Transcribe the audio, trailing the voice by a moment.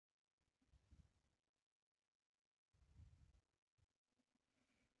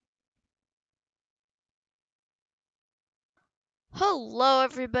Hello,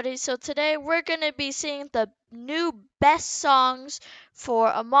 everybody. So today we're going to be seeing the new best songs for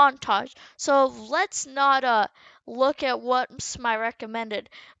a montage. So let's not look at what's my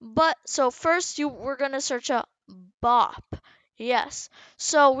recommended. But so first we're going to search a bop. Yes.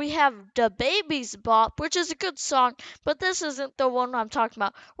 So we have the Baby's Bop, which is a good song, but this isn't the one I'm talking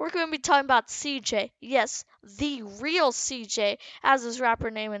about. We're going to be talking about CJ. Yes, the real CJ, as his rapper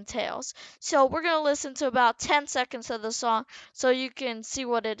name entails. So we're going to listen to about 10 seconds of the song so you can see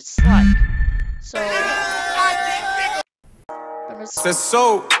what it's like. So, Says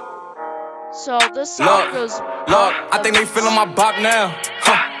so. So this song goes. Look, I think they feeling my bop now.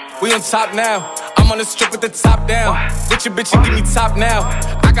 We on top now. I'm on the strip with the top down. Bitch, your bitch, you give me top now.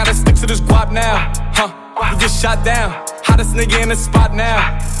 I gotta stick to this guap now. You get shot down. Hottest nigga in the spot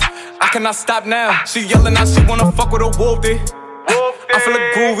now. I cannot stop now. She yelling out, she wanna fuck with a wolf. I feel a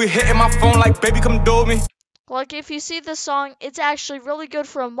groovy, hitting my phone like, baby, come do me. Like, if you see the song, it's actually really good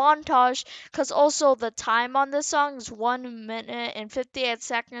for a montage, because also the time on this song is 1 minute and 58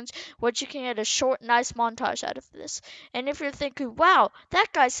 seconds, which you can get a short, nice montage out of this. And if you're thinking, wow,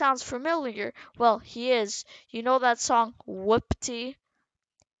 that guy sounds familiar, well, he is. You know that song, Whoopty?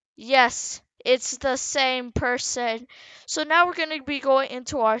 Yes, it's the same person. So now we're going to be going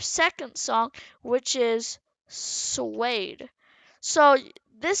into our second song, which is Suede. So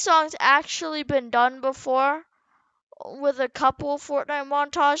this song's actually been done before with a couple of Fortnite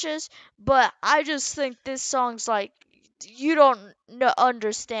montages, but I just think this song's like, you don't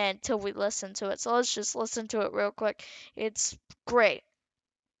understand till we listen to it. So let's just listen to it real quick. It's great.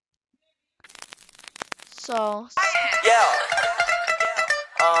 So yeah.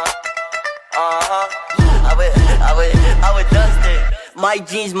 I would dust it. My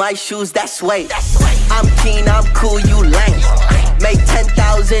jeans, my shoes, that's weight. I'm keen, I'm cool, you lame. Make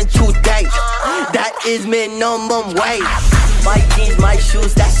 10,000 today. That is minimum wage. My jeans, my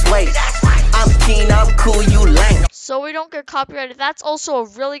shoes, that's weight. I'm keen, I'm cool, you lame. so we don't get copyrighted. That's also a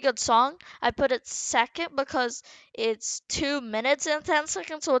really good song. I put it second because it's 2 minutes and 10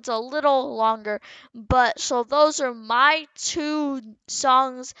 seconds, so it's a little longer. But so those are my two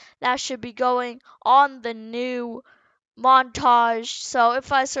songs that should be going on the new montage. So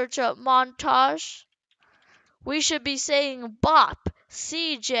if I search up montage, we should be saying bop,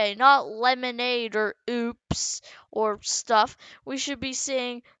 CJ, not lemonade or oops or stuff. We should be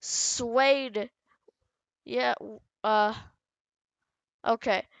saying suede. Yeah,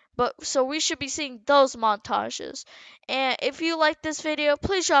 okay. But so we should be seeing those montages. And if you like this video,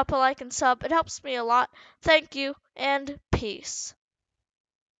 please drop a like and sub. It helps me a lot. Thank you and peace.